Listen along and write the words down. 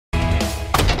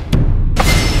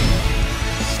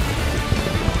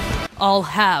I'll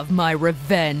have my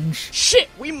revenge. Shit,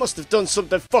 we must have done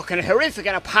something fucking horrific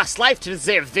in a past life to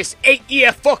deserve this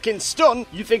 8-year fucking stun.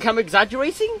 You think I'm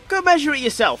exaggerating? Go measure it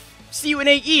yourself. See you in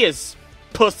 8 years,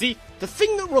 pussy. The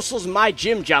thing that rustles my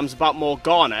jim jams about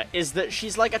Morgana is that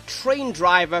she's like a train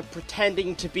driver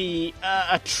pretending to be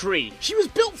a tree. She was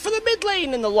built for the mid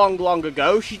lane in the long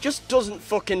ago. She just doesn't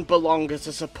fucking belong as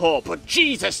a support. But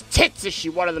Jesus tits, is she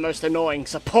one of the most annoying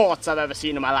supports I've ever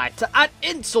seen in my life. To add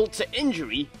insult to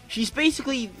injury, she's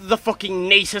basically the fucking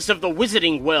Nasus of the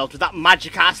wizarding world with that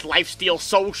magic-ass lifesteal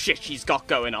soul shit she's got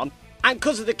going on. And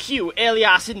because of the Q,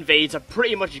 early-ass invades are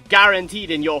pretty much guaranteed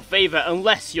in your favour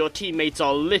unless your teammates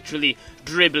are literally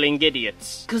dribbling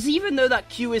idiots. Because even though that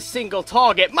Q is single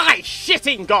target, my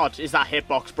shitting god, is that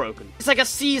hitbox broken. It's like a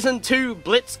Season 2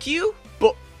 Blitz Q,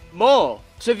 but more.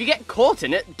 So if you get caught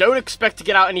in it, don't expect to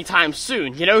get out anytime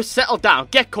soon. You know, settle down,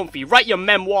 get comfy, write your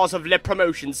memoirs of Le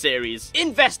Promotion series.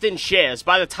 Invest in shares.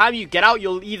 By the time you get out,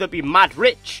 you'll either be mad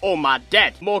rich or mad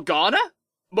dead. Morgana?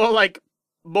 More like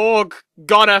Morg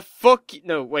gonna fuck you.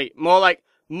 No, wait, more like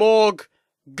Morg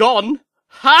gone.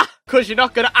 Ha! Cause you're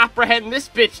not gonna apprehend this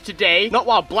bitch today. Not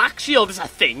while Black Shield is a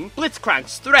thing.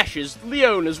 Blitzcranks, Threshers,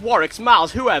 Leonas, Warwicks,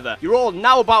 Mals, whoever. You're all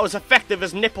now about as effective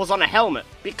as nipples on a helmet.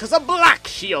 Because of Black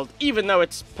Shield, even though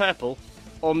it's purple.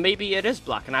 Or maybe it is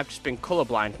black and I've just been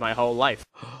colorblind my whole life.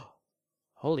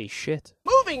 Holy shit.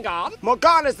 Moving on,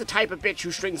 Morgana's the type of bitch who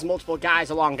strings multiple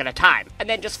guys along at a time, and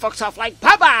then just fucks off like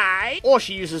bye-bye! Or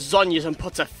she uses Zhonya's and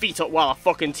puts her feet up while a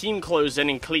fucking team closes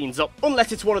in and cleans up.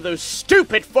 Unless it's one of those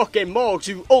stupid fucking Morgs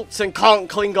who ults and can't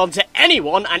cling on to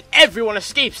anyone, and everyone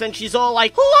escapes, and she's all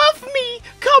like, love me,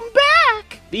 come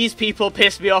back! These people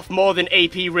piss me off more than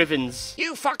AP Rivens.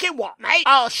 You fucking what, mate?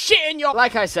 I'll shit in your—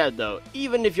 Like I said though,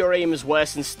 even if your aim is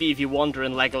worse than Stevie Wonder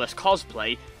and Legolas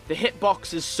cosplay, the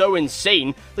hitbox is so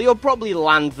insane that you'll probably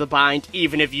land the bind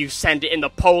even if you send it in the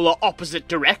polar opposite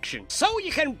direction. So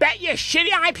you can bet your shitty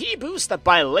IP boost that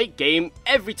by late game,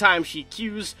 every time she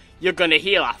Qs, you're gonna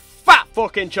heal a fat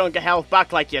fucking chunk of health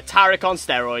back like your Tarek on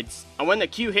steroids. And when the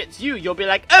Q hits you, you'll be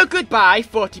like, oh goodbye,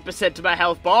 40% to my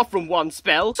health bar from one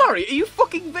spell. Sorry, are you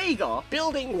fucking Veigar?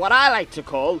 Building what I like to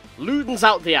call Ludens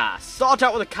out the ass. Start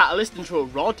out with a catalyst into a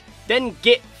rod, then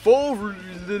get 4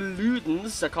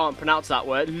 Ludens, I can't pronounce that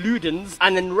word, Ludens,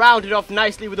 and then round it off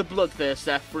nicely with a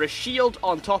Bloodthirster for a shield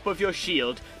on top of your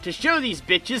shield to show these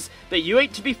bitches that you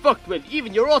ain't to be fucked with.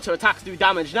 Even your auto attacks do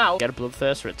damage now. Get a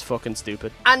Bloodthirster, it's fucking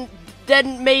stupid. And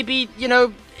then maybe, you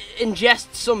know,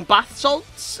 ingest some bath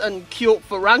salts and queue up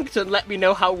for ranked and let me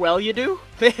know how well you do.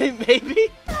 Maybe?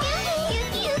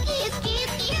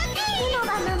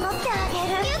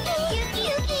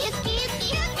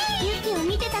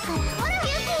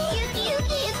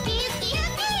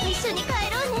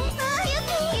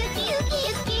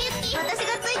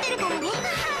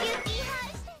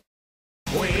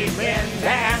 We've been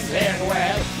dancing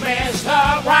with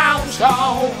Mr.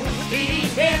 Brownstone.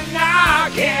 He's been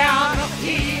knocking,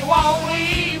 he won't